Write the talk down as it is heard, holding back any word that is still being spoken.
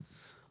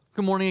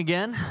Good morning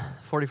again.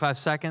 45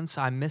 seconds.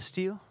 I missed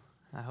you.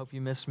 I hope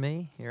you missed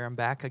me. Here I'm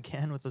back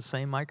again with the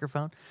same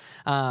microphone.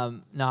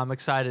 No, I'm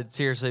excited.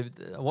 Seriously,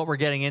 what we're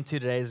getting into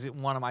today is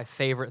one of my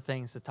favorite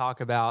things to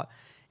talk about,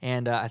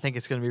 and I think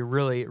it's going to be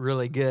really,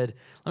 really good.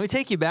 Let me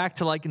take you back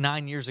to like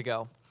 9 years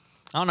ago.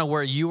 I don't know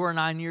where you were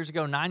 9 years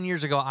ago. 9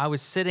 years ago, I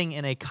was sitting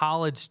in a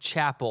college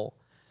chapel.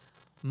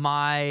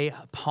 My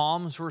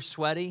palms were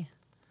sweaty.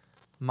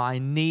 My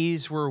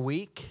knees were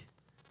weak.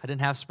 I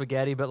didn't have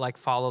spaghetti, but like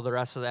follow the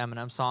rest of the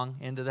Eminem song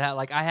into that.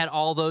 Like I had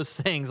all those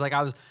things. Like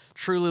I was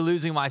truly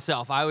losing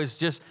myself. I was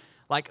just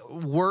like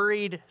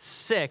worried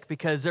sick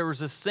because there was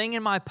this thing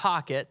in my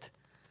pocket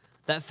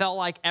that felt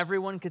like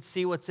everyone could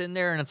see what's in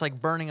there and it's like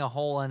burning a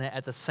hole in it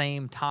at the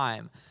same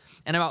time.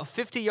 And about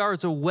 50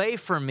 yards away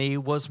from me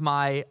was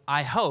my,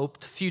 I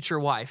hoped, future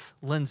wife,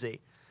 Lindsay.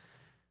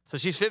 So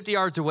she's 50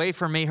 yards away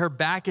from me. Her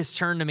back is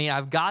turned to me.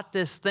 I've got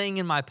this thing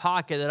in my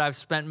pocket that I've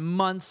spent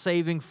months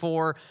saving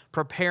for,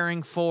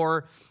 preparing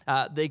for.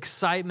 The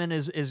excitement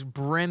is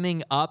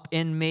brimming up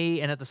in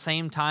me. And at the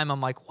same time, I'm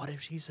like, what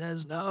if she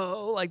says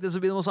no? Like this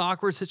would be the most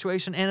awkward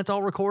situation. And it's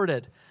all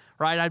recorded,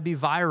 right? I'd be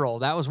viral.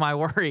 That was my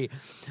worry.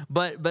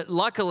 But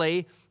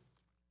luckily,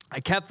 I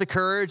kept the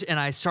courage and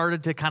I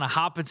started to kind of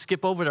hop and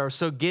skip over there. I was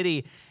so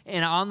giddy.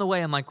 And on the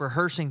way, I'm like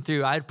rehearsing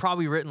through. I'd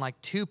probably written like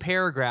 2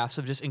 paragraphs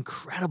of just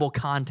incredible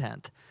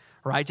content,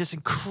 right? Just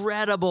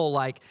incredible.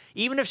 Like,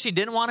 even if she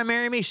didn't want to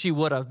marry me, she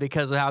would have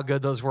because of how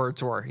good those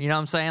words were. You know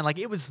what I'm saying? Like,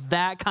 it was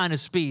that kind of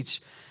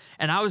speech.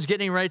 And I was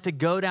getting ready to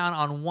go down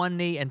on one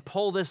knee and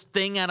pull this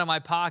thing out of my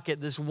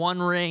pocket, this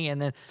one ring, and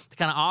then to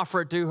kind of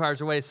offer it to her as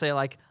a way to say,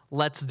 like,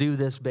 let's do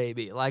this,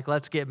 baby. Like,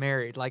 let's get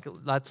married. Like,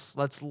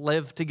 let's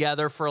live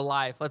together for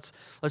life. Let's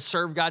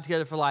serve God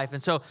together for life.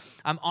 And so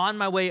I'm on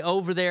my way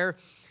over there,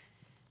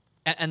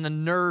 and the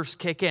nerves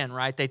kick in,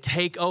 right? They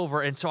take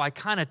over. And so I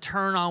kind of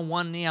turn on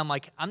one knee. I'm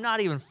like, I'm not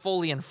even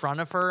fully in front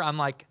of her. I'm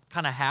like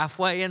kind of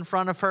halfway in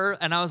front of her.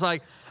 And I was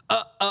like,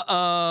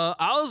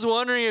 I was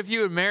wondering if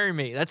you would marry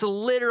me. That's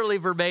literally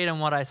verbatim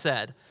what I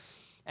said.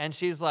 And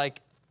she's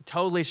like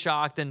totally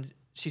shocked. And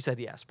she said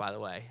yes, by the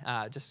way,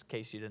 just in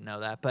case you didn't know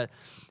that. But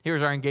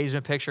here's our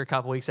engagement picture a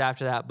couple weeks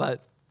after that.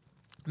 But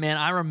man,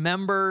 I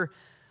remember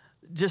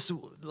just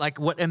like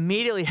what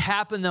immediately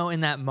happened though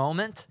in that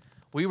moment.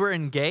 We were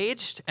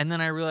engaged, and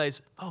then I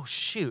realized, oh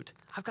shoot,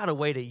 I've got to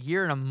wait a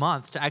year and a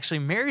month to actually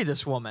marry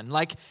this woman.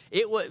 Like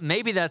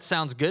maybe that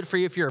sounds good for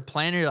you if you're a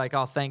planner. You're like,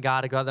 oh, thank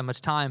God I got that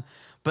much time.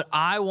 But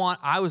I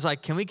was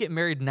like, can we get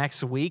married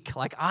next week?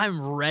 Like,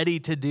 I'm ready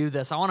to do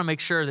this. I want to make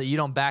sure that you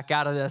don't back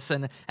out of this.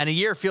 And a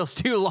year feels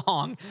too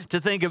long to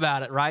think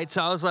about it, right?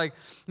 So I was like,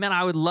 man,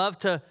 I would love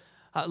to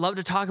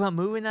talk about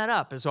moving that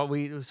up. So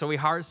we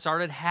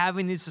started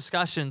having these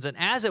discussions. And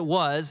as it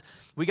was,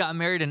 we got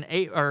married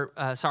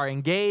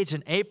engaged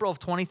in April of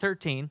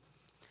 2013.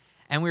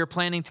 And we were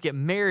planning to get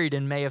married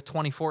in May of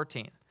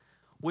 2014,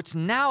 which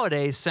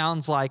nowadays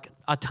sounds like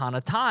a ton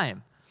of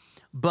time.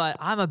 But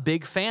I'm a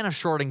big fan of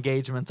short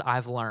engagements,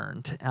 I've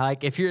learned.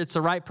 Like, if it's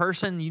the right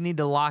person, you need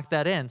to lock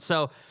that in.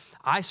 So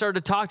I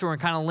started to talk to her and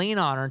kind of lean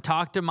on her and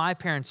talk to my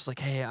parents. It's like,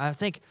 hey, I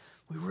think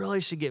we really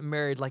should get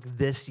married like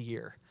this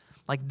year.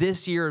 Like,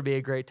 this year would be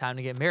a great time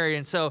to get married.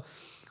 And so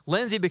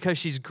Lindsay, because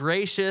she's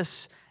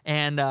gracious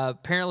and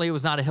apparently it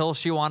was not a hill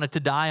she wanted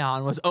to die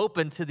on, was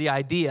open to the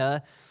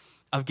idea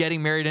of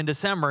getting married in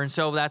December. And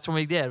so that's when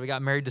we did. We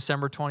got married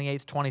December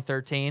 28th,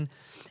 2013.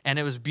 And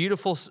it was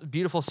beautiful,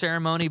 beautiful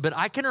ceremony. But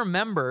I can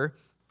remember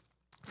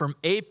from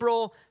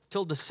April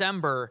till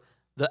December,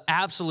 the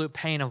absolute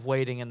pain of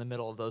waiting in the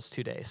middle of those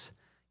 2 days.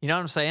 You know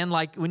what I'm saying?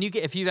 Like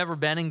if you've ever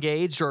been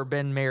engaged or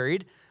been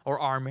married or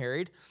are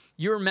married,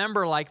 you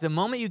remember like the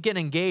moment you get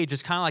engaged,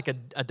 it's kind of like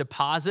a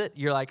deposit.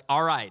 You're like,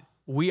 all right,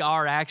 we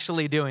are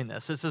actually doing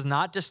this. This is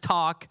not just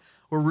talk.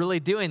 We're really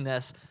doing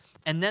this.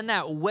 And then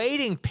that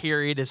waiting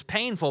period is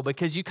painful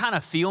because you kind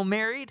of feel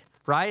married,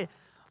 right?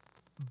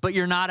 But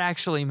you're not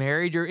actually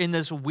married. You're in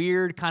this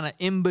weird kind of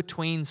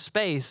in-between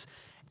space.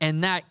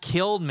 And that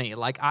killed me.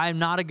 Like, I'm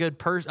not a good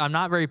person. I'm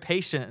not very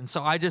patient. And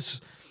so I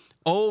just,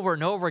 over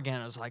and over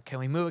again, I was like, can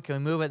we move it? Can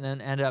we move it? And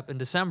then ended up in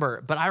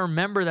December. But I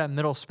remember that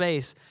middle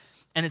space.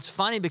 And it's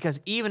funny because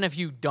even if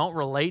you don't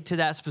relate to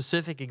that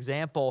specific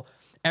example,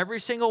 every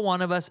single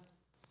one of us,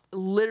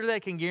 literally I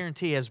can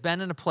guarantee, has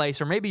been in a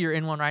place, or maybe you're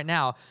in one right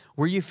now,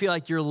 where you feel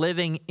like you're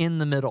living in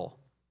the middle.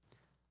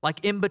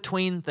 Like in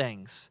between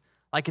things.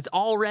 Like it's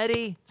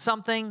already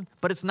something,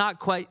 but it's not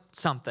quite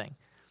something.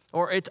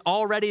 Or it's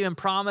already been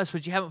promised,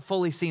 but you haven't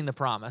fully seen the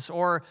promise.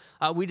 Or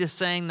we just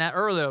sang that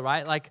earlier,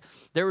 right? Like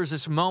there was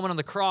this moment on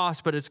the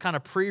cross, but it's kind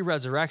of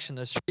pre-resurrection.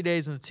 There's 3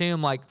 days in the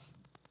tomb. Like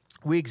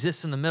we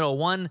exist in the middle.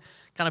 One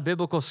kind of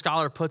biblical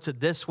scholar puts it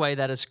this way,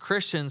 that as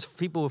Christians,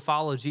 people who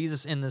follow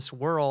Jesus in this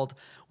world,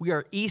 we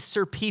are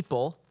Easter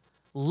people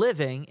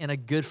living in a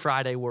Good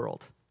Friday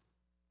world.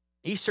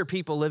 Easter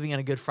people living in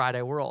a Good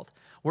Friday world,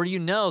 where you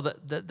know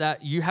that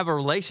you have a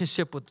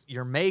relationship with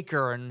your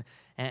Maker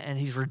and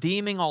he's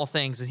redeeming all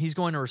things and he's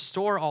going to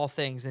restore all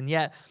things, and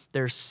yet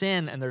there's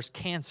sin and there's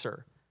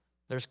cancer.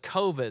 There's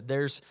COVID.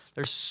 There's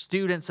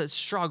students that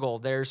struggle.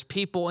 There's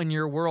people in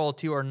your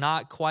world who are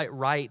not quite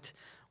right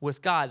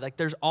with God. Like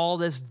there's all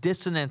this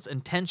dissonance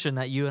and tension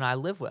that you and I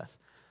live with.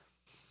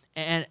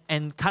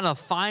 And kind of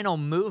final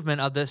movement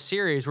of this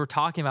series, we're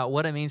talking about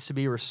what it means to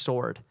be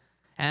restored.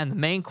 And the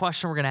main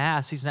question we're going to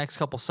ask these next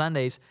couple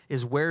Sundays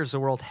is, where's the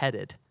world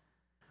headed?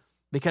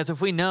 Because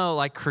if we know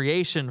like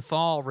creation,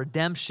 fall,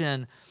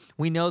 redemption,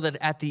 we know that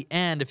at the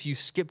end, if you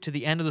skip to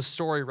the end of the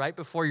story right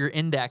before your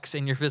index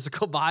in your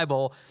physical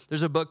Bible,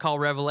 there's a book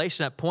called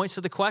Revelation that points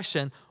to the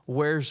question,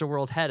 where's the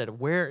world headed?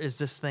 Where is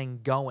this thing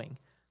going?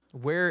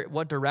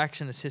 What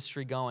direction is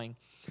history going?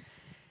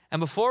 And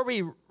before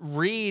we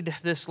read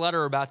this letter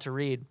we're about to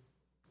read,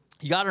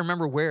 you got to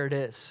remember where it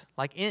is.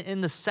 Like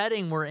in the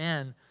setting we're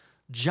in,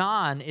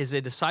 John is a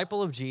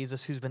disciple of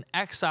Jesus who's been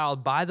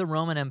exiled by the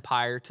Roman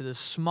Empire to this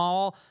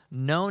small,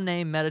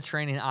 no-name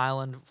Mediterranean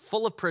island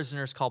full of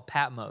prisoners called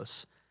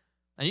Patmos.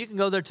 And you can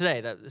go there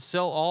today.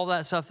 All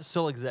that stuff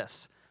still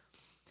exists.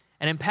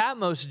 And in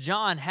Patmos,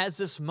 John has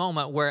this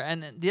moment where,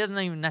 and he doesn't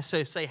even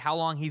necessarily say how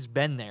long he's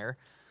been there,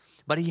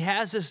 but he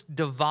has this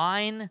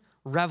divine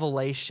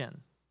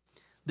revelation,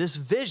 this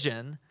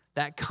vision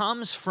that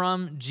comes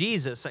from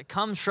Jesus, that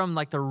comes from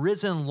like the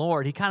risen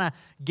Lord. He kind of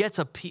gets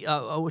a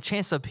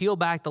chance to peel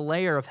back the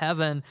layer of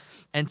heaven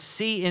and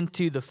see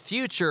into the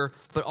future,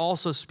 but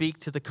also speak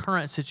to the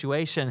current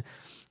situation.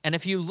 And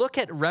if you look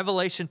at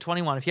Revelation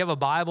 21, if you have a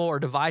Bible or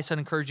device, I'd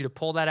encourage you to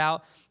pull that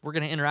out. We're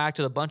going to interact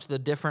with a bunch of the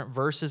different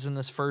verses in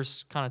this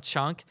first kind of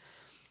chunk.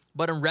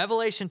 But in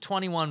Revelation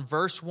 21,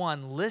 verse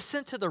 1,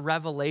 listen to the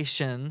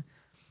revelation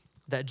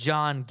that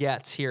John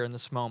gets here in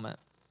this moment.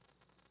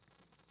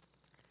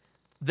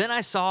 Then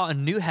I saw a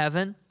new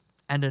heaven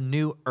and a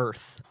new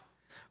earth.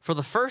 For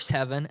the first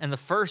heaven and the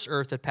first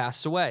earth had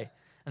passed away,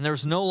 and there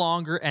was no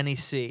longer any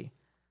sea.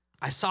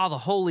 I saw the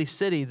holy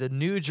city, the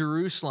new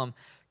Jerusalem,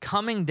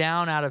 coming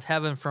down out of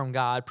heaven from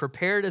God,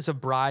 prepared as a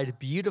bride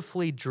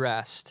beautifully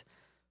dressed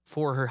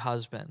for her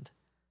husband.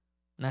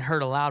 And I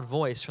heard a loud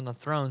voice from the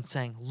throne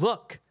saying,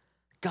 "Look,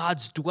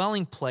 God's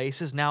dwelling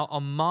place is now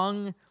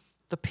among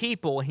the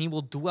people, and he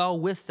will dwell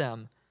with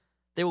them.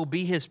 They will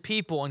be his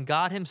people, and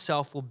God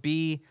himself will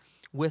be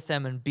with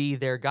them and be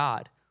their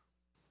God.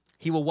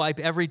 He will wipe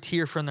every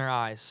tear from their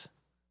eyes.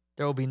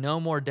 There will be no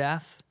more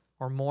death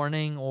or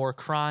mourning or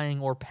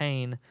crying or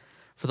pain,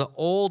 for the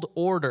old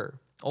order,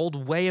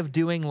 old way of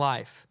doing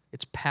life,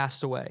 it's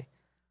passed away."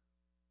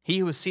 He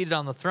who was seated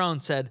on the throne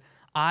said,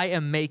 "I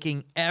am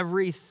making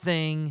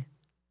everything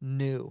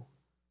new."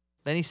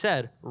 Then he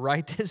said,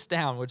 "Write this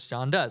down," which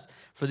John does,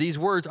 "for these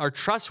words are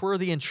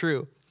trustworthy and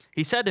true."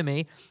 He said to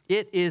me,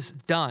 "It is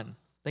done."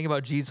 Think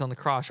about Jesus on the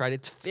cross, right?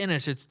 It's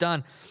finished. It's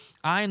done.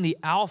 I am the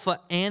Alpha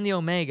and the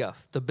Omega,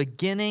 the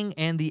beginning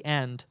and the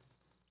end.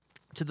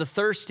 To the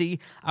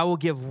thirsty, I will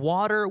give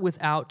water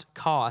without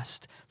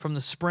cost from the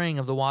spring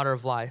of the water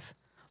of life.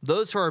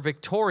 Those who are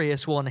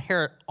victorious will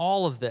inherit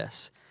all of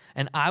this,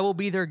 and I will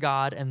be their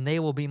God, and they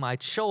will be my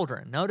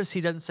children. Notice he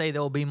doesn't say they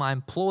will be my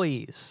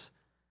employees.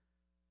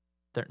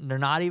 They're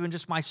not even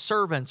just my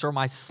servants or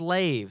my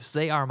slaves.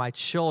 They are my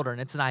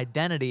children. It's an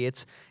identity.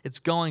 It's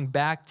going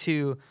back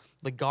to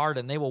the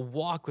garden. They will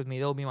walk with me.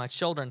 They will be my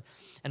children.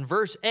 And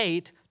verse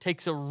 8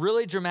 takes a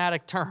really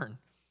dramatic turn.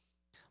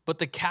 But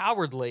the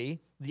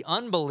cowardly, the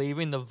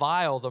unbelieving, the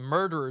vile, the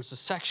murderers, the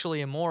sexually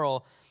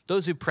immoral,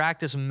 those who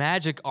practice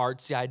magic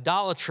arts, the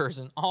idolaters,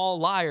 and all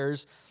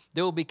liars,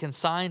 they will be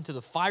consigned to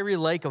the fiery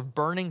lake of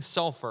burning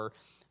sulfur.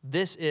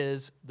 This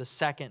is the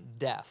second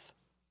death.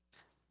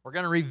 We're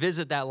going to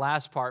revisit that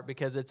last part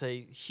because it's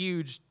a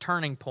huge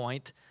turning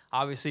point,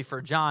 obviously,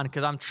 for John,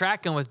 because I'm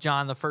tracking with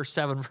John the first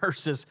 7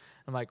 verses.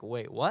 I'm like,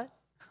 wait, what?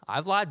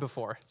 I've lied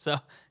before. So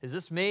is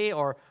this me?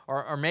 Or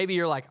maybe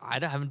you're like,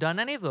 I haven't done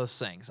any of those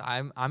things.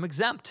 I'm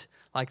exempt.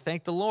 Like,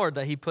 thank the Lord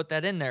that he put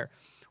that in there.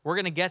 We're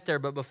going to get there.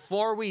 But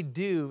before we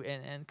do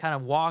and kind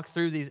of walk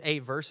through these 8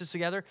 verses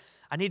together,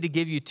 I need to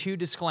give you 2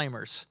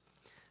 disclaimers,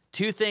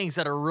 2 things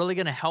that are really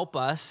going to help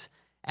us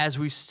as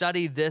we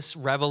study this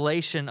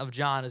revelation of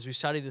John, as we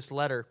study this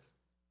letter.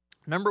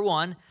 Number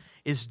 1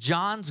 is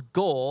John's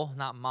goal,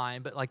 not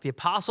mine, but like the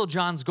Apostle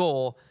John's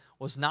goal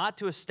was not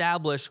to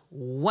establish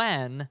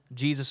when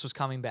Jesus was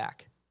coming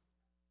back.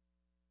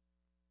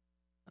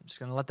 I'm just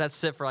going to let that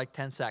sit for like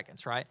 10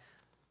 seconds, right?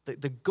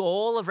 The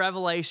goal of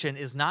Revelation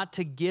is not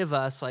to give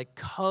us like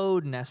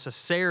code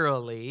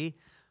necessarily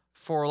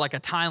for like a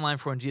timeline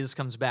for when Jesus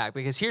comes back.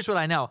 Because here's what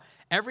I know.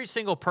 Every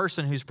single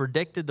person who's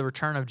predicted the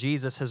return of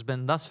Jesus has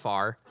been thus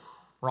far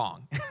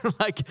wrong.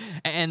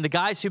 And the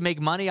guys who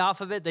make money off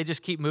of it, they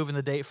just keep moving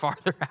the date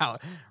farther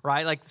out,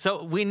 right? Like,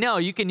 so we know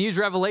you can use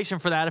Revelation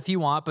for that if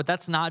you want, but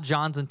that's not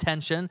John's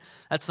intention.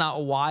 That's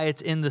not why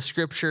it's in the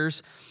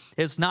scriptures.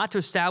 It's not to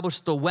establish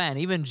the when.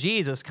 Even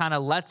Jesus kind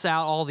of lets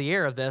out all the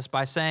air of this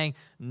by saying,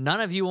 none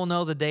of you will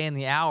know the day and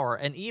the hour.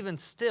 And even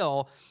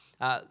still,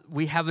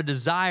 we have a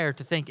desire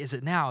to think, is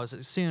it now? Is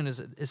it soon? Is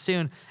it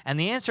soon? And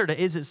the answer to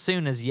is it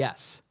soon is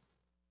yes.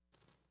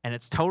 And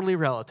it's totally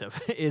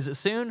relative. Is it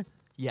soon?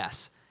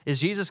 Yes. Is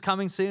Jesus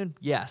coming soon?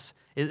 Yes.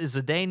 Is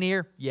the day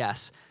near?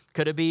 Yes.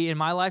 Could it be in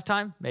my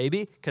lifetime?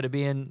 Maybe. Could it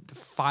be in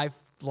 5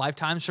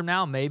 lifetimes from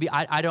now? Maybe.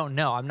 I don't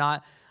know.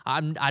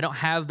 I don't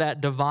have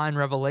that divine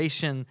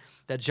revelation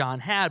that John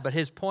had, but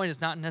his point is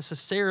not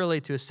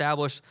necessarily to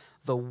establish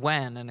the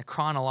when and a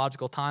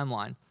chronological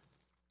timeline.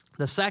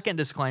 The second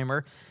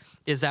disclaimer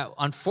is that,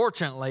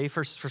 unfortunately,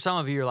 for some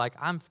of you, you're like,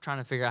 I'm trying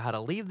to figure out how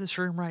to leave this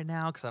room right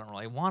now because I don't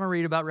really want to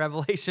read about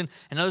Revelation.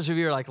 And others of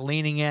you are like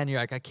leaning in. You're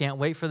like, I can't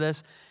wait for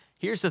this.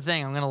 Here's the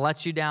thing. I'm going to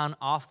let you down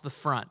off the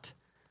front.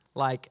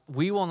 Like,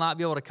 we will not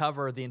be able to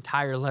cover the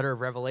entire letter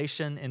of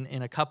Revelation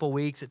in a couple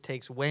weeks. It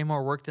takes way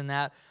more work than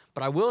that.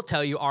 But I will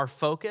tell you, our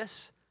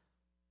focus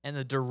and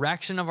the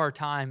direction of our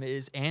time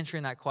is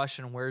answering that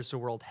question, where's the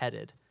world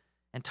headed?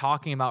 And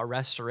talking about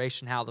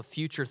restoration, how the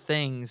future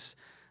things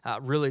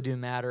really do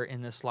matter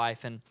in this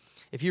life. And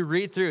if you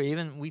read through,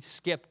 even we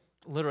skipped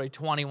literally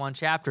 21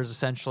 chapters,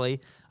 essentially,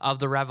 of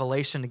the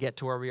Revelation to get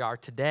to where we are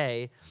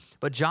today.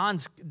 But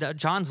John's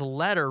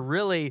letter,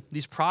 really,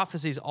 these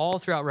prophecies all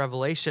throughout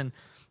Revelation,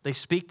 they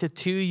speak to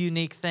 2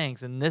 unique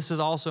things, and this is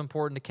also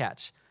important to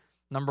catch.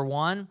 Number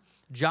 1,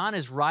 John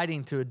is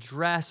writing to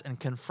address and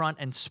confront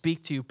and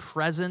speak to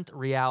present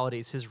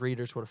realities his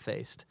readers would have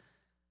faced.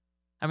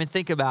 I mean,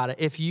 think about it.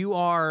 If you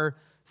are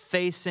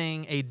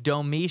facing a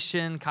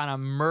Domitian kind of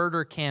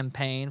murder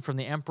campaign from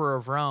the emperor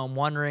of Rome,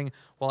 wondering,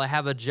 will I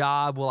have a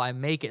job? Will I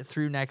make it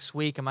through next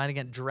week? Am I going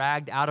to get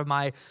dragged out of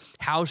my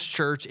house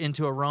church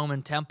into a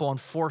Roman temple and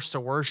forced to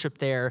worship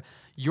there?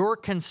 Your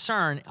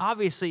concern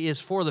obviously is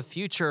for the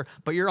future,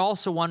 but you're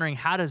also wondering,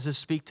 how does this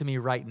speak to me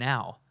right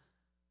now?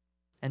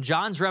 And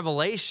John's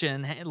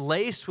revelation,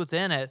 laced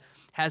within it,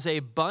 has a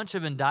bunch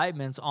of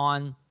indictments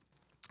on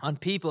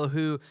people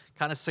who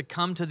kind of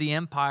succumb to the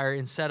empire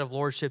instead of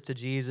lordship to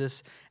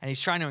Jesus. And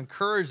he's trying to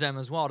encourage them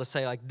as well to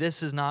say, like,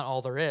 this is not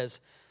all there is.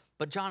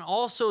 But John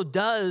also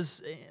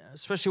does,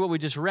 especially what we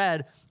just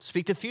read,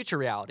 speak to future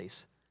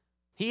realities.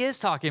 He is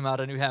talking about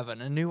a new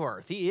heaven, a new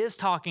earth. He is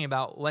talking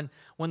about when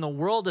the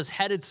world is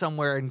headed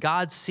somewhere and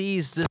God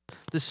sees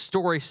this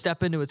story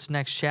step into its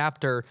next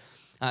chapter.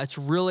 It's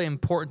really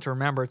important to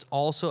remember it's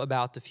also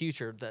about the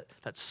future,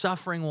 that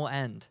suffering will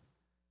end,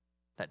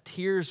 that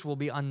tears will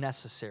be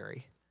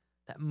unnecessary,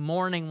 that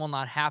mourning will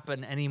not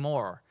happen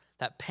anymore,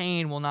 that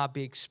pain will not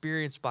be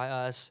experienced by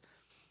us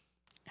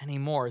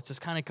anymore. It's this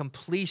kind of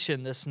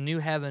completion, this new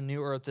heaven,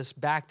 new earth, this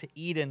back to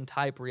Eden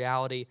type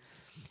reality.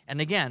 And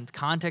again,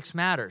 context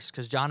matters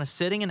because John is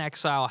sitting in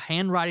exile,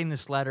 handwriting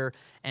this letter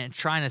and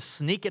trying to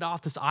sneak it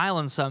off this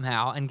island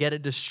somehow and get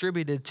it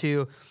distributed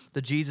to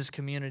the Jesus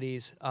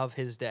communities of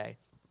his day.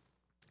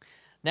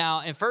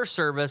 Now, in first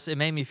service, it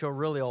made me feel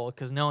really old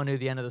because no one knew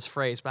the end of this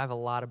phrase, but I have a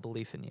lot of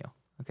belief in you.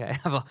 Okay,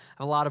 I have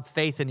a lot of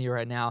faith in you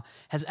right now.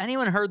 Has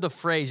anyone heard the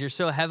phrase, you're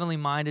so heavenly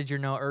minded, you're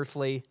no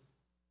earthly?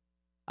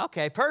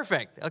 Okay,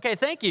 perfect. Okay,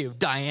 thank you,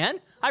 Diane.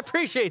 I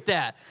appreciate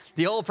that.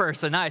 The old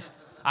person, nice.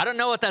 I don't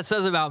know what that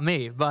says about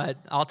me, but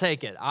I'll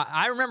take it.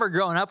 I remember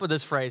growing up with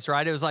this phrase,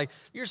 right? It was like,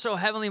 you're so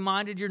heavenly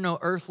minded, you're no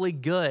earthly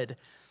good.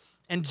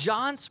 And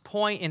John's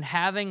point in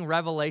having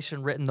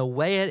Revelation written the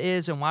way it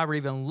is and why we're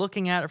even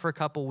looking at it for a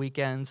couple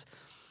weekends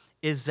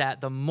is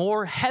that the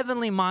more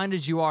heavenly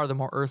minded you are, the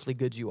more earthly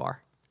good you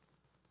are.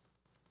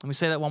 Let me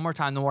say that one more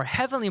time. The more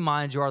heavenly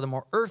minded you are, the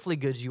more earthly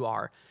good you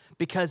are.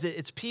 Because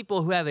it's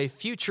people who have a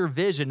future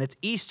vision. It's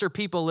Easter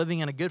people living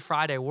in a Good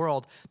Friday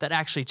world that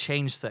actually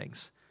change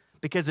things.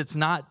 Because it's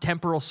not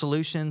temporal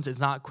solutions. It's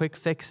not quick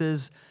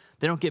fixes.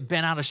 They don't get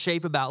bent out of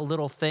shape about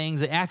little things.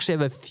 They actually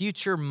have a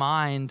future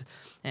mind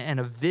and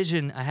a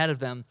vision ahead of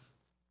them.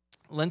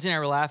 Lindsay and I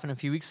were laughing a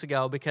few weeks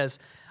ago because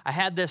I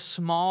had this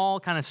small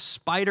kind of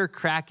spider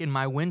crack in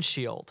my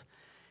windshield.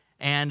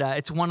 And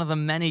it's one of the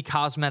many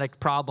cosmetic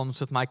problems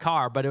with my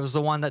car, but it was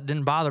the one that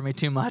didn't bother me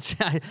too much.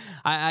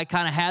 I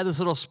kind of had this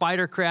little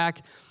spider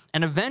crack,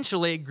 and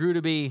eventually it grew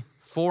to be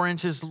 4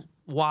 inches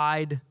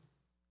wide,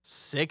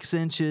 6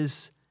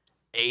 inches,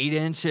 8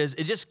 inches.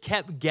 It just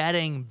kept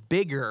getting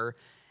bigger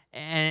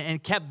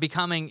and kept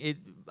becoming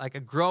like a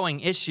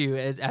growing issue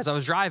as I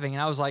was driving.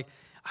 And I was like,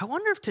 I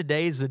wonder if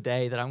today's the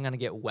day that I'm going to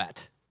get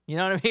wet. You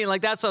know what I mean?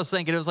 Like, that's what I was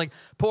thinking. It was like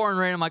pouring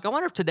rain. I'm like, I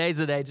wonder if today's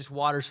the day just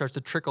water starts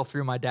to trickle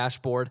through my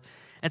dashboard.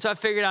 And so I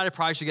figured out I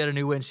probably should get a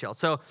new windshield.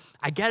 So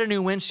I get a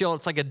new windshield.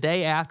 It's like a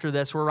day after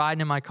this. We're riding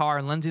in my car,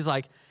 and Lindsay's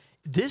like,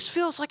 this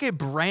feels like a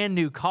brand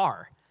new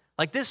car.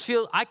 Like, this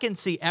feels, I can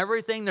see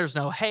everything. There's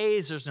no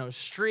haze. There's no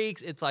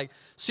streaks. It's like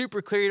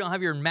super clear. You don't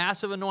have your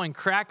massive annoying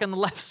crack on the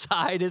left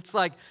side. It's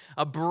like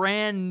a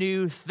brand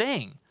new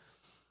thing.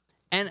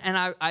 And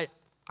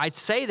I'd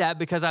say that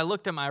because I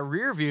looked at my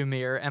rearview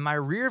mirror, and my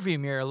rearview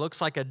mirror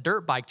looks like a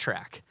dirt bike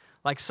track.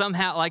 Like,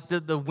 somehow, like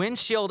the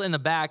windshield in the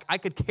back, I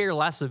could care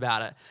less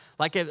about it.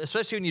 Like,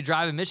 especially when you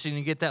drive in Michigan,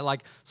 you get that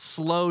like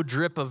slow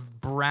drip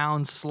of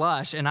brown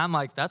slush, and I'm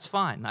like, that's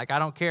fine. Like, I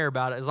don't care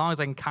about it as long as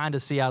I can kind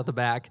of see out of the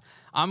back.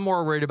 I'm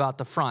more worried about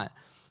the front.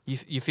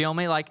 You feel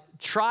me? Like,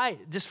 try,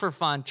 just for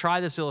fun, try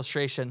this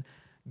illustration.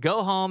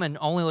 Go home and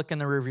only look in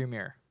the rearview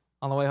mirror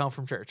on the way home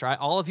from church, right?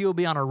 All of you will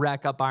be on a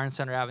wreck up Iron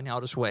Center Avenue.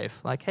 I'll just wave.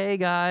 Like, hey,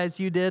 guys,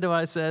 you did what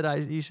I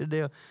said you should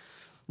do.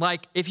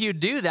 Like, if you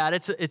do that,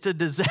 it's a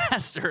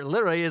disaster. It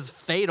literally is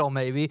fatal,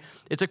 maybe.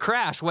 It's a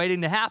crash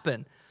waiting to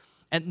happen.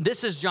 And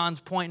this is John's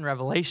point in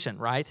Revelation,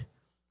 right?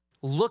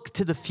 Look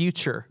to the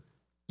future.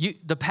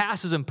 The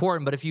past is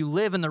important, but if you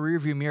live in the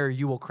rearview mirror,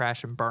 you will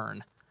crash and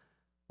burn,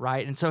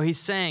 right? And so he's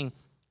saying,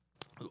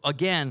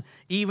 again,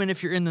 even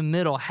if you're in the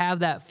middle, have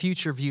that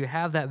future view,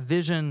 have that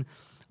vision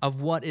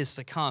of what is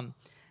to come.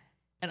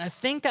 And I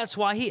think that's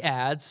why he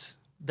adds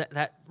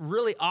that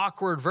really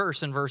awkward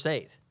verse in verse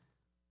 8.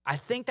 I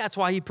think that's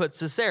why he puts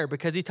this there,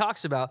 because he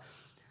talks about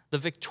the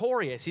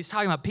victorious. He's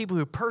talking about people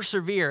who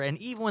persevere, and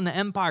even when the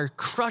empire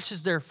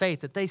crushes their faith,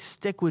 that they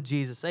stick with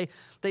Jesus.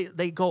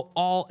 They go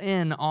all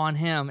in on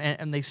him,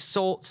 and they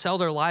sell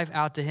their life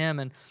out to him,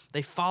 and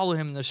they follow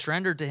him, and they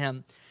surrender to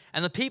him.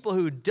 And the people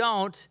who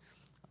don't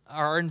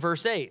are in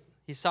verse 8.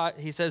 He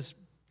says,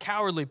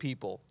 cowardly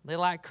people. They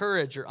lack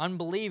courage or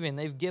unbelieving.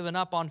 They've given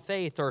up on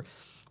faith, or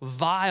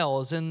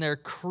viles, and they're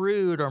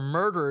crude, or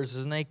murderers,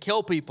 and they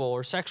kill people,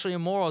 or sexually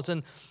immoral,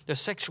 and their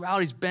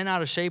sexuality's bent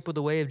out of shape with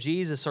the way of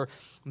Jesus, or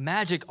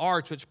magic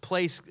arts, which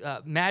place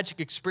magic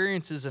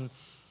experiences and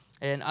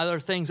other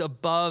things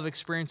above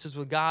experiences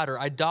with God, or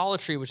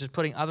idolatry, which is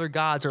putting other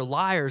gods, or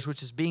liars,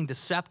 which is being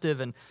deceptive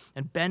and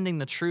bending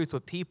the truth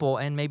with people,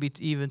 and maybe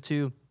even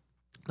to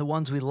the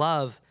ones we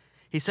love.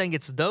 He's saying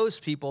it's those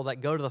people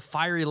that go to the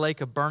fiery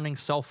lake of burning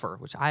sulfur,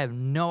 which I have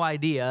no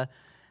idea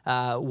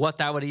what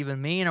that would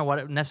even mean or what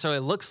it necessarily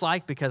looks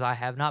like, because I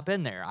have not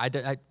been there.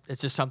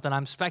 It's just something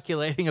I'm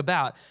speculating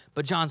about.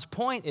 But John's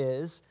point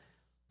is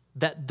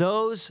that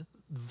those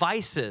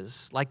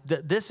vices, like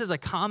this is a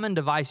common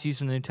device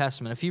used in the New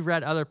Testament. If you've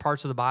read other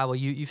parts of the Bible,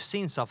 you've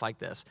seen stuff like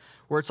this,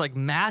 where it's like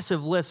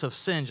massive lists of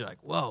sins. You're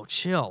like, whoa,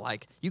 chill.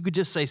 Like, you could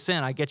just say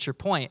sin. I get your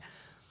point.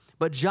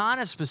 But John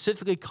is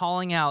specifically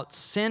calling out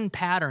sin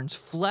patterns,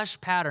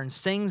 flesh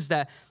patterns, things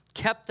that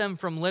kept them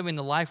from living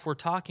the life we're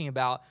talking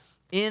about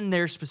in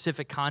their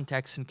specific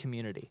context and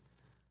community.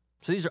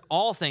 So these are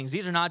all things.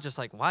 These are not just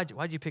like,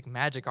 why'd you pick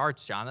magic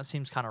arts, John? That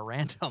seems kind of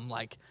random.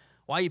 Like,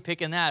 why are you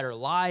picking that? Or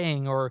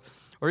lying, or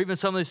even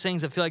some of these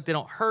things that feel like they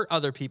don't hurt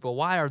other people.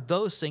 Why are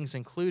those things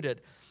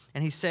included?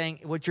 And he's saying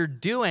what you're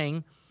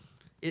doing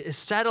is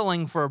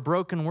settling for a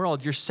broken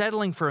world. You're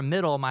settling for a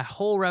middle. My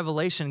whole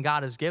revelation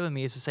God has given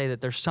me is to say that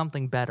there's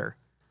something better.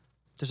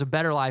 There's a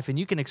better life, and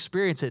you can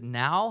experience it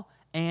now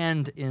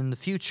and in the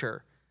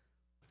future.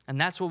 And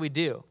that's what we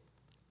do.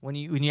 When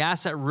you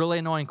ask that really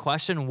annoying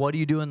question, what do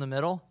you do in the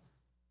middle?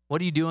 What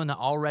do you do in the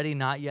already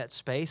not yet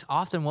space?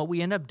 Often what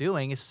we end up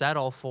doing is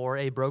settle for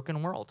a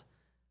broken world.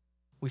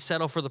 We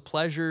settle for the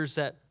pleasures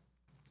that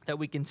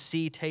we can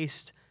see,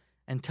 taste,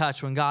 and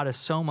touch, when God is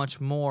so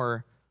much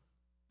more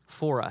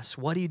for us.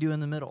 What do you do in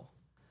the middle?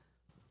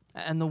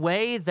 And the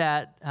way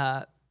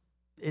that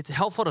it's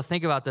helpful to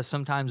think about this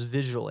sometimes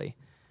visually.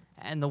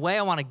 And the way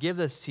I want to give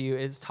this to you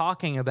is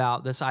talking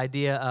about this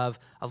idea of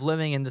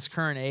living in this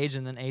current age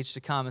and then age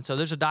to come. And so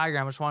there's a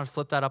diagram. I just want to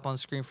flip that up on the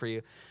screen for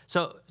you.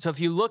 So if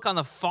you look on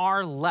the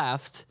far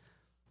left,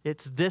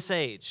 it's this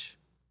age.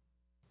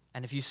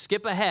 And if you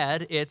skip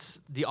ahead,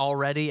 it's the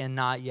already and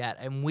not yet.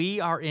 And we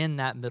are in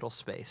that middle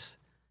space.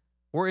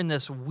 We're in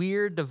this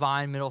weird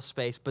divine middle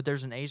space, but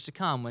there's an age to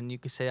come when you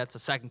could say that's the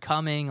second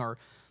coming or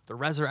the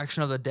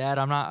resurrection of the dead.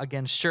 I'm not,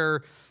 again,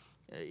 sure.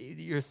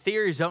 Your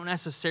theories don't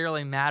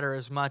necessarily matter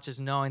as much as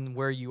knowing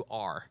where you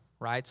are,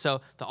 right? So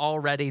the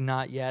already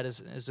not yet is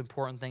an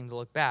important thing to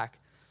look back.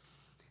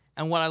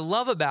 And what I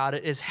love about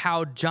it is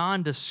how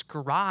John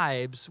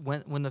describes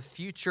when the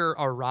future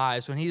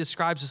arrives, when he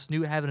describes this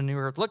new heaven and new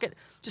earth. Look at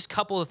just a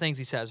couple of things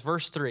he says.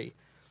 Verse 3,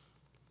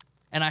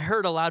 and I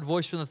heard a loud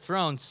voice from the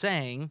throne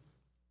saying,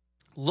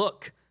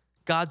 look,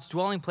 God's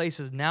dwelling place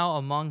is now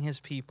among his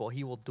people.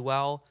 He will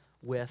dwell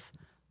with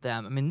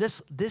them. I mean,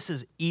 this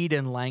is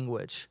Eden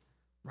language.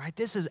 Right?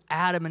 This is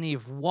Adam and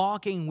Eve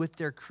walking with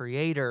their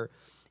Creator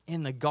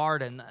in the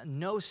garden.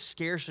 No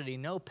scarcity,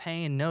 no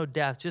pain, no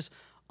death, just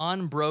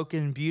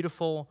unbroken,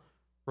 beautiful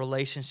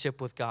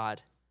relationship with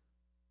God.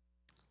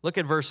 Look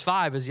at verse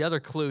 5 as the other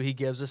clue he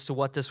gives us to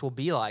what this will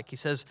be like. He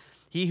says,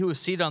 he who is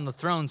seated on the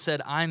throne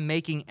said, I'm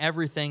making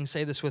everything,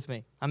 say this with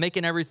me, I'm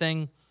making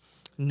everything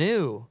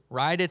new,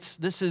 right?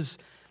 This is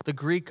the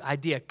Greek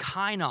idea,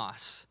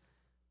 kainos.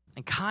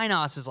 And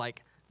kainos is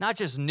like, not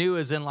just new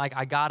as in like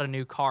I got a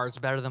new car, it's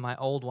better than my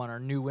old one, or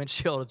new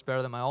windshield, it's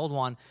better than my old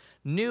one.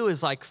 New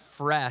is like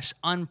fresh,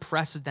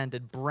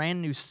 unprecedented, brand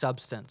new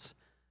substance.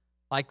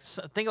 Like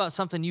think about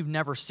something you've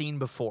never seen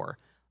before.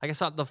 Like I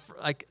saw the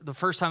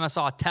first time I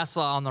saw a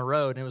Tesla on the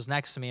road and it was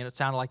next to me and it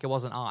sounded like it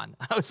wasn't on.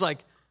 I was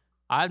like,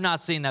 I've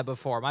not seen that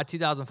before. My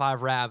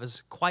 2005 RAV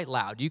is quite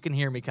loud. You can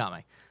hear me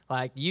coming.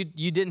 Like you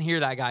didn't hear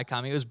that guy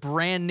coming. It was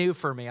brand new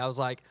for me. I was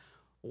like,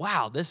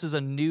 wow, this is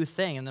a new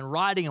thing. And then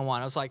riding in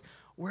one, I was like,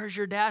 where's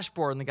your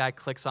dashboard? And the guy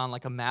clicks on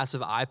like a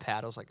massive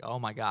iPad. I was like, oh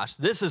my gosh,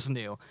 this is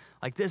new.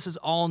 Like this is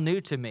all new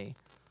to me.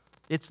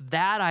 It's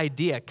that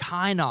idea,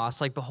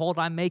 kainos, like behold,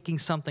 I'm making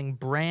something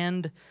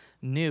brand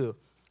new.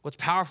 What's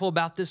powerful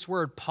about this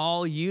word,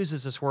 Paul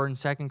uses this word in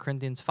 2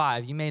 Corinthians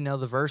 5. You may know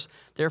the verse,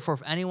 therefore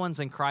if anyone's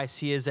in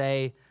Christ, he is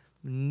a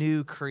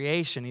new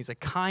creation. He's a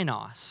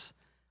kainos,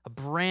 a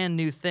brand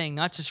new thing,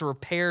 not just a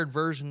repaired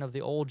version of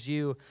the old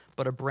you,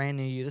 but a brand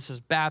new you. This is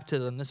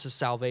baptism. This is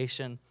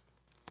salvation.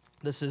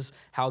 This is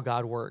how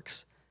God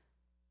works.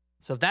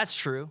 So if that's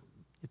true,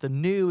 if the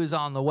new is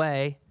on the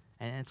way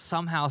and it's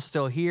somehow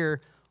still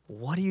here,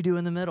 what do you do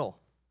in the middle?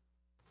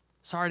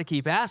 Sorry to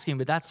keep asking,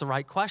 but that's the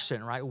right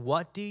question, right?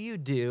 What do you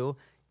do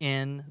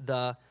in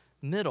the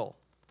middle?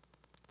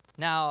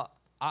 Now,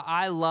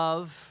 I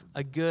love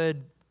a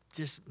good,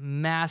 just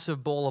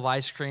massive bowl of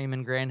ice cream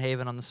in Grand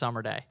Haven on the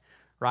summer day,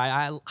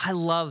 right? I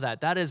love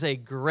that. That is a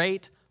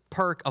great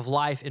perk of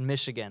life in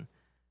Michigan.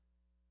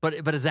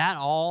 But is that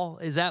all?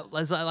 Is that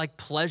like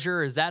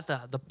pleasure? Is that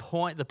the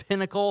point, the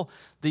pinnacle,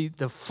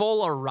 the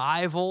full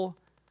arrival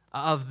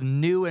of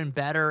new and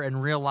better in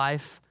real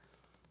life?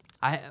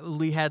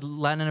 We had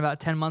Lennon about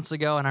 10 months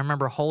ago, and I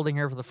remember holding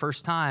her for the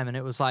first time, and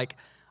it was like,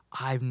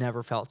 I've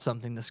never felt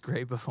something this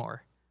great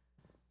before.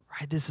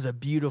 Right? This is a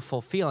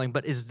beautiful feeling,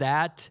 but is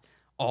that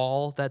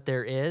all that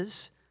there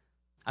is?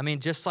 I mean,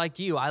 just like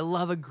you, I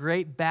love a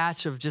great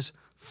batch of just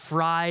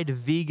fried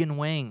vegan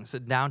wings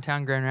at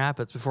downtown Grand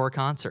Rapids before a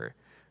concert,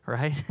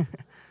 right?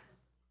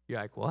 You're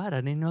like, what? I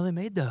didn't even know they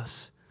made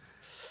those.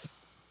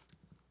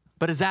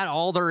 But is that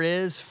all there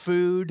is?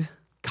 Food,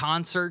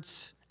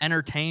 concerts,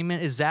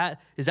 entertainment? Is that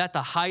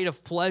the height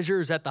of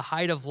pleasure? Is that the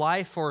height of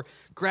life? Or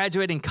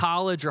graduating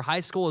college or high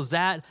school? Is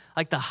that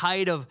like the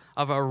height of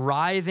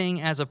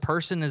arriving as a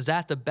person? Is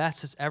that the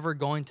best it's ever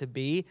going to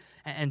be?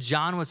 And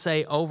John would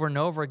say over and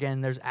over again,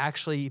 there's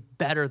actually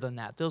better than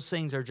that. Those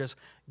things are just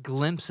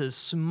glimpses,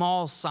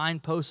 small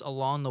signposts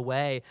along the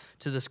way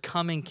to this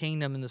coming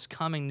kingdom and this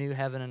coming new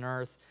heaven and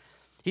earth.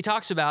 He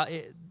talks about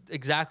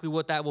exactly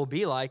what that will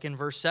be like in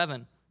verse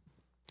 7.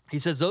 He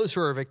says, those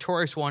who are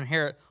victorious will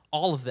inherit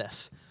all of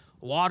this.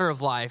 Water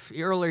of life.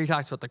 Earlier he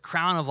talks about the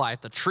crown of life,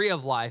 the tree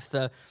of life,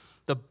 the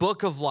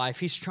book of life.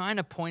 He's trying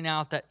to point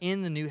out that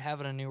in the new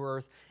heaven and new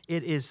earth,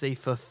 it is the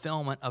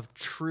fulfillment of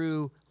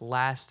true,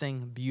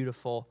 lasting,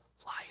 beautiful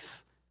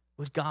life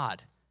with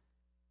God.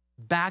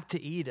 Back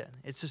to Eden.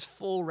 It's this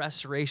full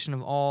restoration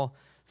of all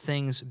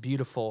things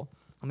beautiful.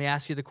 Let me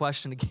ask you the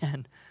question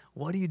again.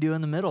 What do you do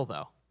in the middle,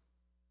 though?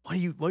 What are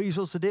you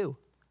supposed to do?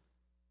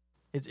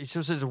 It's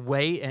supposed to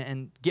wait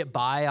and get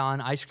by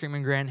on ice cream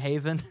in Grand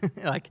Haven?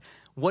 Like,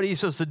 what are you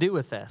supposed to do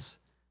with this?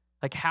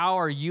 Like, how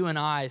are you and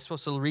I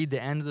supposed to read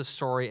the end of the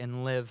story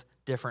and live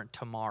different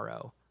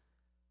tomorrow?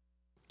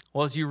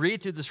 Well, as you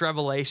read through this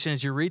revelation,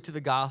 as you read through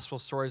the gospel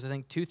stories, I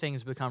think two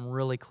things become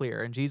really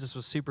clear, and Jesus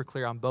was super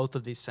clear on both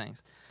of these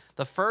things.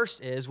 The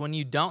first is when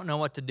you don't know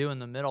what to do in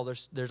the middle,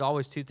 there's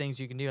always two things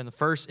you can do, and the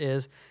first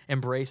is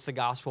embrace the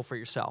gospel for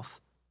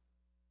yourself.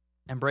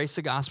 Embrace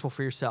the gospel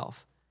for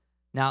yourself.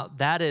 Now,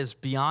 that is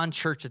beyond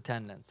church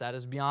attendance. That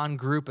is beyond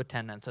group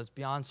attendance. That's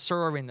beyond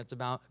serving. That's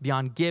about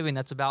beyond giving.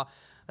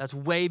 That's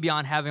way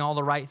beyond having all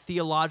the right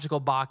theological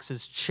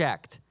boxes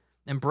checked.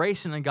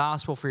 Embracing the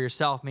gospel for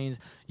yourself means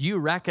you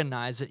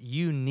recognize that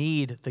you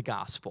need the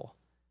gospel,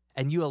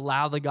 and you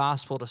allow the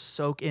gospel to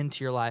soak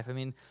into your life. I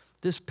mean,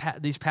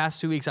 these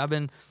past 2 weeks, I've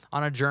been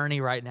on a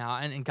journey right now,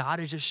 and God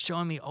is just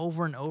showing me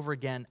over and over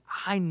again,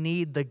 I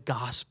need the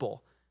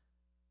gospel.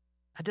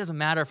 It doesn't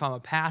matter if I'm a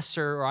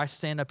pastor or I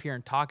stand up here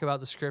and talk about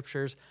the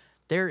scriptures.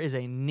 There is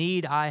a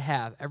need I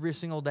have every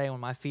single day when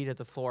my feet hit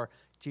the floor.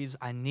 Jesus,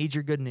 I need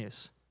your good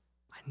news.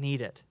 I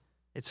need it.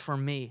 It's for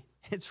me.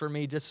 It's for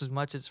me just as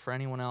much as for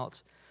anyone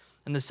else.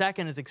 And the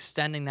second is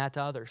extending that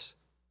to others.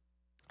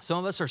 Some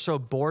of us are so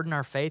bored in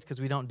our faith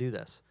because we don't do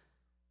this.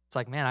 It's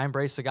like, man, I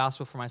embraced the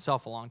gospel for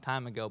myself a long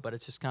time ago, but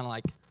it's just kind of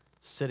like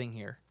sitting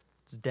here.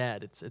 It's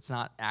dead. It's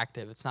not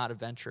active. It's not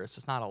adventurous.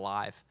 It's not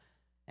alive.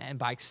 And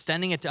by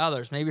extending it to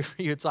others, maybe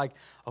for you, it's like,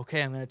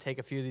 okay, I'm going to take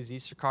a few of these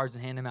Easter cards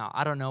and hand them out.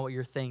 I don't know what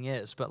your thing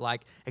is, but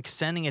like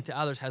extending it to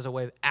others has a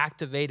way of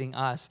activating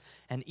us.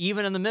 And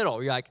even in the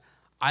middle, you're like,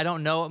 I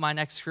don't know what my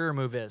next career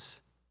move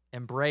is.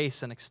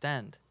 Embrace and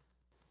extend.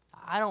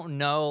 I don't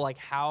know like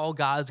how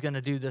God's going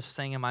to do this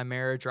thing in my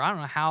marriage, or I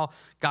don't know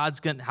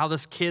how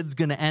this kid's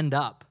going to end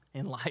up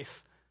in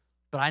life.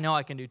 But I know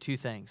I can do two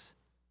things: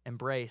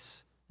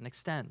 embrace and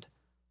extend.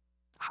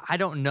 I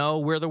don't know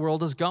where the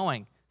world is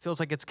going. Feels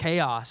like it's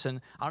chaos,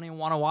 and I don't even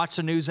want to watch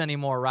the news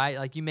anymore, right?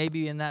 Like you may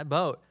be in that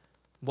boat.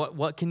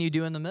 What can you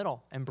do in the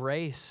middle?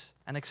 Embrace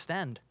and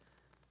extend.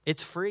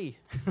 It's free.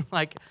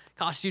 Like,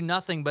 costs you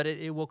nothing, but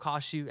it will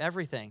cost you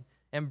everything.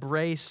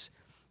 Embrace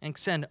and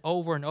extend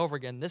over and over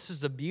again. This is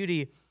the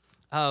beauty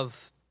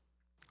of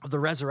the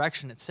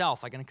resurrection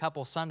itself. Like in a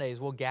couple of Sundays,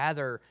 we'll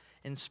gather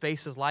in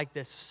spaces like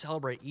this to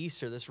celebrate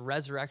Easter, this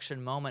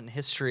resurrection moment in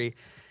history.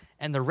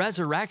 And the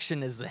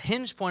resurrection is the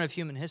hinge point of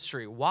human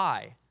history.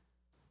 Why?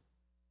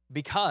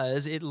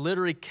 Because it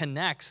literally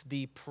connects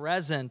the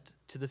present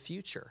to the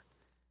future.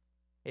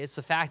 It's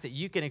the fact that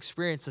you can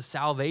experience the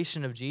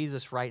salvation of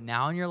Jesus right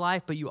now in your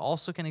life, but you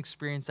also can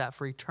experience that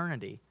for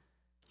eternity.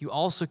 You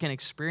also can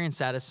experience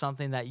that as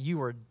something that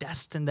you are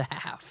destined to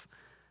have,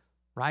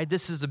 right?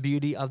 This is the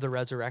beauty of the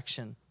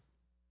resurrection.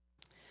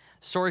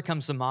 Story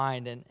comes to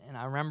mind, and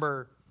I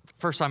remember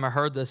first time I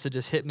heard this, it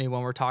just hit me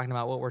when we're talking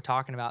about what we're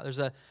talking about. There's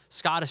a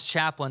Scottish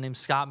chaplain named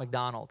Scott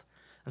MacDonald.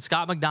 And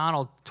Scott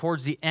MacDonald,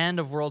 towards the end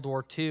of World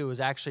War II, was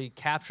actually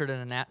captured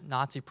in a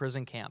Nazi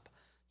prison camp.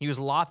 He was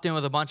locked in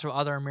with a bunch of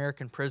other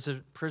American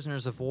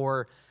prisoners of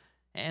war.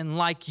 And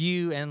like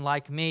you and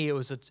like me, it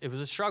was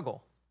a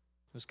struggle.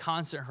 It was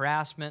constant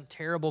harassment,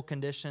 terrible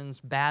conditions,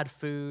 bad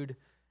food,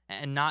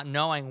 and not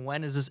knowing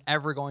when is this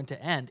ever going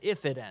to end,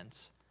 if it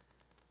ends.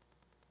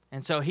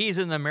 And so he's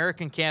in the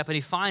American camp, and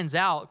he finds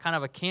out kind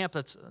of a camp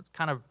that's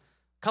kind of a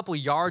couple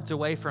yards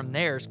away from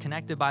theirs,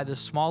 connected by this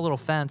small little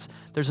fence.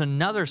 There's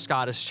another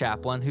Scottish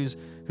chaplain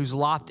who's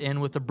locked in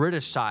with the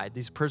British side,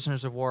 these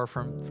prisoners of war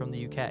from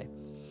the UK.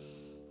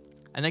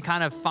 And they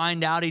kind of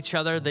find out each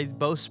other. They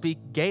both speak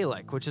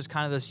Gaelic, which is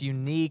kind of this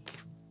unique,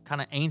 kind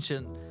of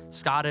ancient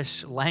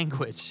Scottish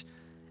language.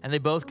 And they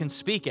both can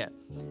speak it.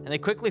 And they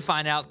quickly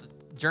find out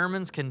that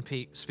Germans can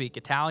speak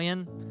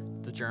Italian.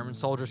 The German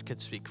soldiers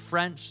could speak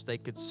French. They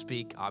could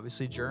speak,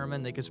 obviously,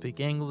 German. They could speak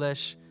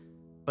English.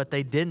 But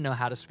they didn't know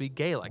how to speak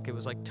Gaelic. It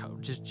was like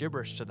just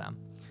gibberish to them.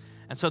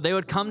 And so they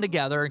would come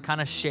together and kind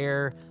of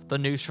share the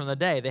news from the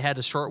day. They had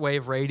a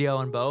shortwave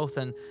radio in both,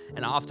 and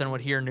often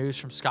would hear news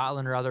from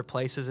Scotland or other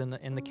places in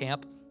the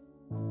camp.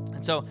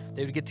 And so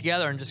they would get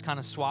together and just kind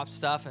of swap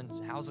stuff. And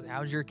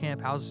how's your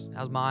camp? How's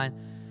mine?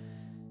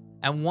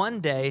 And one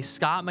day,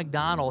 Scott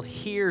MacDonald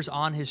hears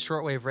on his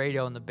shortwave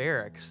radio in the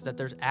barracks that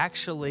there's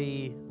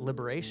actually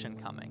liberation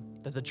coming,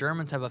 that the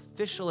Germans have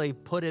officially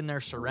put in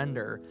their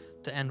surrender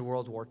to end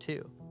World War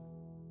II.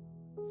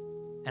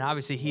 And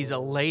obviously, he's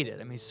elated.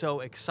 I mean, he's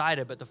so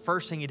excited. But the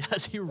first thing he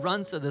does, he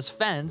runs to this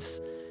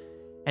fence,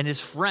 and his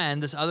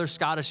friend, this other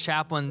Scottish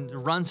chaplain,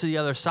 runs to the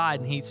other side,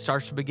 and he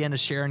starts to begin to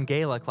share in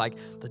Gaelic, like,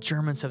 the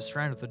Germans have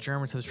surrendered, the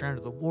Germans have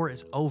surrendered, the war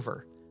is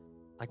over.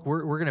 Like,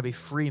 we're going to be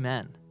free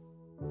men.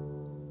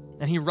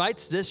 And he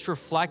writes this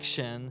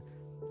reflection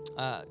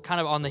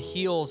kind of on the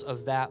heels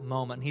of that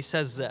moment. He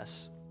says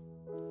this: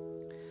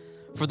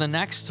 "For the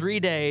next 3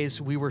 days,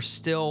 we were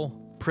still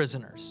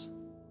prisoners.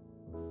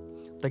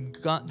 The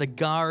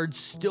guards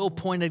still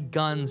pointed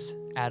guns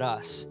at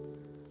us,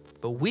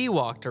 but we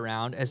walked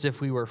around as if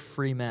we were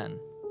free men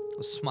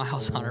with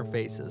smiles on our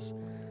faces.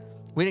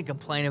 We didn't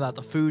complain about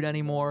the food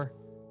anymore.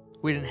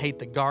 We didn't hate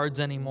the guards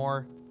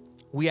anymore.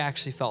 We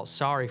actually felt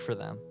sorry for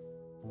them.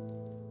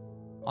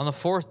 On the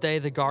fourth day,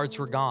 the guards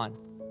were gone.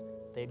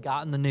 They had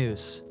gotten the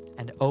news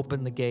and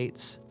opened the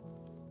gates,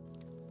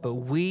 but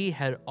we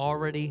had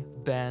already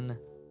been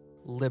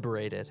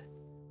liberated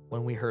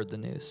when we heard the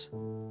news."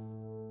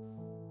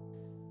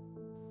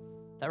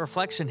 That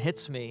reflection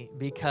hits me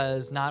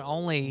because not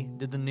only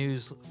did the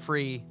news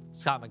free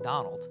Scott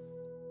MacDonald,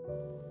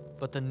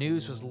 but the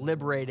news was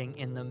liberating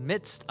in the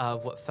midst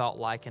of what felt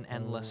like an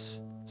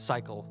endless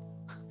cycle,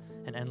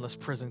 an endless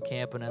prison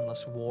camp, an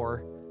endless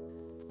war.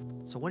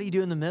 So what do you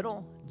do in the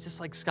middle?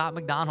 Just like Scott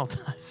MacDonald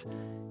does.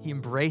 He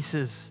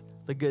embraces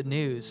the good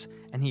news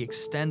and he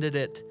extended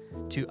it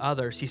to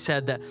others. He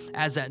said that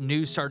as that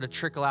news started to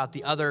trickle out,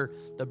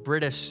 the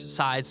British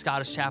side,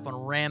 Scottish chaplain,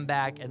 ran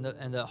back, and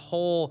the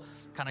whole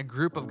kind of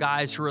group of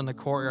guys who were in the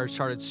courtyard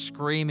started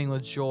screaming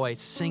with joy,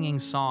 singing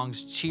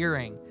songs,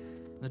 cheering.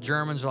 And the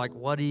Germans are like,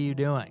 "What are you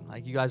doing?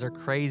 Like, you guys are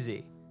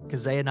crazy,"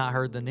 because they had not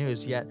heard the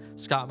news, yet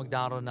Scott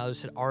MacDonald and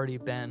others had already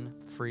been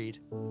freed.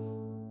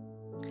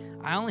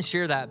 I only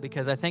share that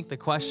because I think the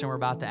question we're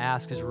about to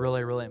ask is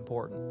really, really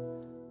important.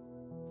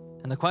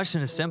 And the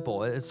question is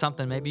simple. It's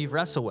something maybe you've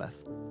wrestled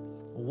with.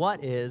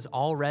 What is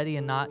already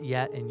and not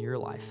yet in your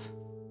life?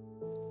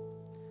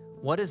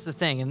 What is the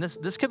thing? And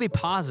this could be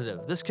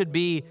positive. This could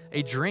be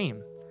a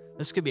dream.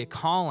 This could be a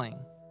calling.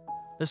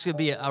 This could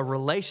be a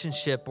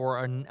relationship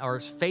or a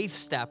faith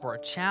step or a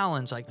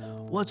challenge. Like,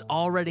 what's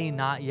already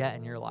not yet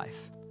in your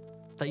life?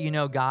 That you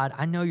know, God,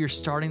 I know you're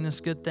starting this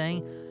good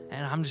thing,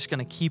 and I'm just going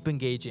to keep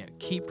engaging it,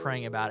 keep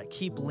praying about it,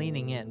 keep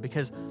leaning in,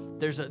 because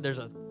there's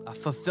a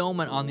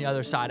fulfillment on the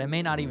other side. I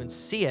may not even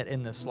see it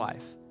in this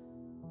life.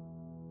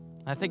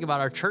 I think about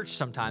our church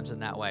sometimes in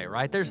that way,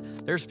 right?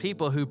 There's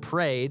people who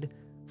prayed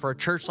for a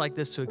church like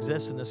this to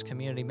exist in this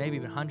community, maybe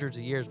even hundreds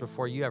of years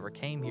before you ever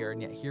came here,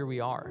 and yet here we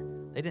are.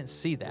 They didn't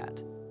see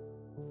that.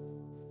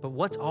 But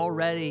what's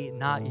already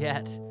not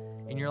yet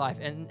in your life?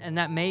 And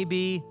that may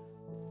be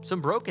some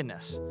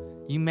brokenness.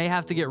 You may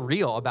have to get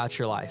real about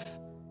your life.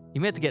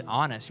 You may have to get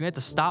honest. You may have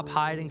to stop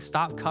hiding,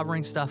 stop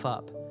covering stuff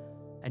up,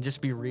 and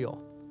just be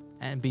real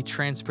and be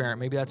transparent.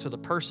 Maybe that's with a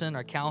person or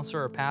a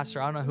counselor or a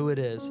pastor. I don't know who it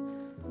is.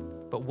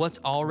 But what's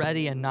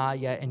already and not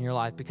yet in your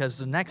life? Because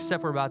the next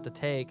step we're about to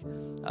take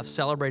of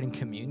celebrating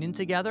communion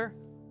together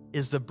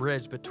is the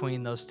bridge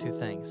between those two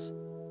things.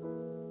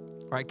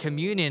 Right?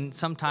 Communion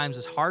sometimes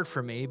is hard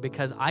for me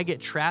because I get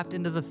trapped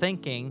into the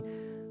thinking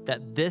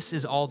that this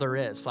is all there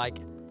is. Like,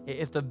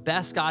 if the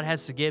best God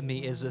has to give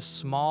me is this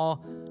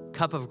small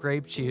cup of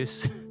grape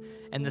juice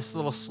and this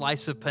little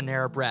slice of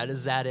Panera bread,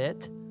 is that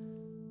it?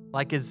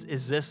 Like,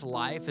 is this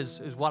life?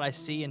 Is what I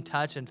see and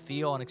touch and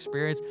feel and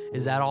experience,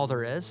 is that all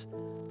there is?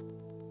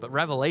 But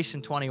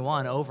Revelation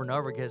 21 over and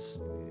over again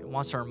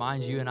wants to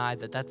remind you and I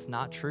that that's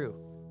not true.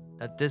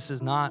 that this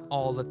is not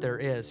all that there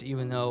is,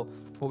 even though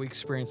what we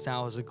experience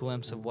now is a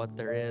glimpse of what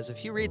there is.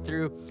 If you read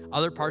through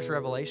other parts of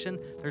Revelation,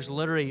 there's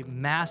literally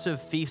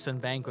massive feasts and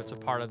banquets a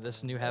part of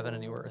this new heaven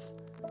and new earth.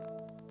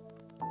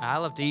 I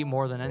love to eat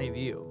more than any of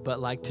you, but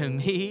like to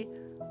me,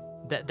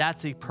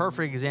 that's a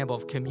perfect example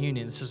of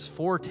communion. This is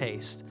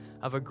foretaste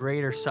of a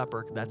greater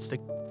supper that's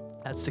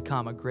to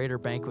come, a greater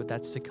banquet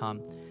that's to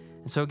come.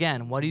 And so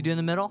again, what do you do in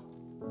the middle?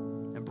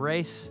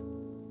 Embrace,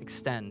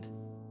 extend.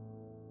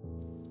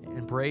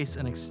 Embrace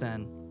and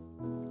extend.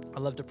 I'd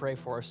love to pray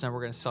for us, and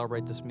we're going to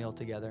celebrate this meal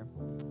together.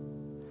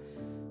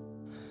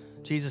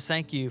 Jesus,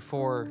 thank you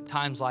for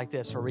times like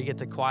this where we get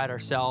to quiet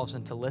ourselves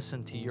and to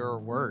listen to your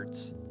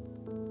words.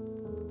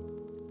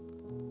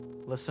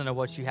 Listen to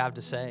what you have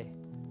to say.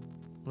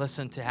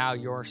 Listen to how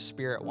your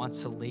Spirit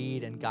wants to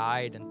lead and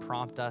guide and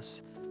prompt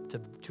us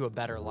to a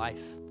better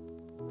life.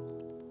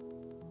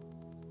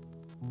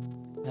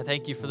 I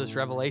thank you for this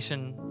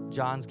revelation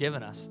John's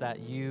given us, that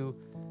you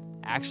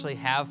actually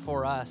have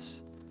for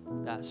us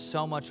that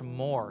so much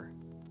more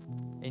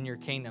in your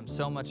kingdom,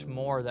 so much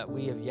more that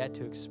we have yet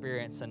to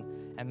experience.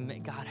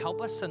 And God,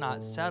 help us to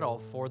not settle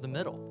for the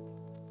middle.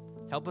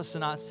 Help us to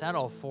not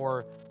settle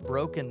for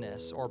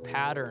brokenness or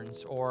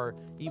patterns or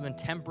even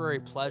temporary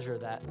pleasure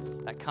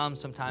that comes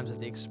sometimes at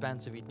the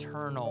expense of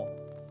eternal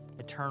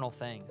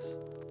things.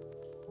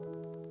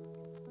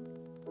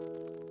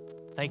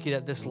 Thank you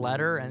that this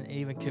letter and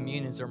even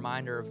communion is a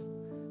reminder of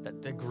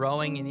that the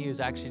growing in you is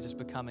actually just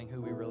becoming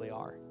who we really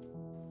are.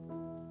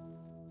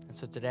 And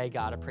so today,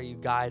 God, I pray you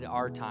guide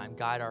our time,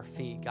 guide our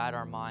feet, guide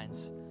our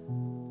minds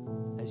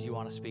as you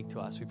want to speak to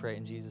us. We pray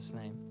in Jesus'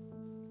 name.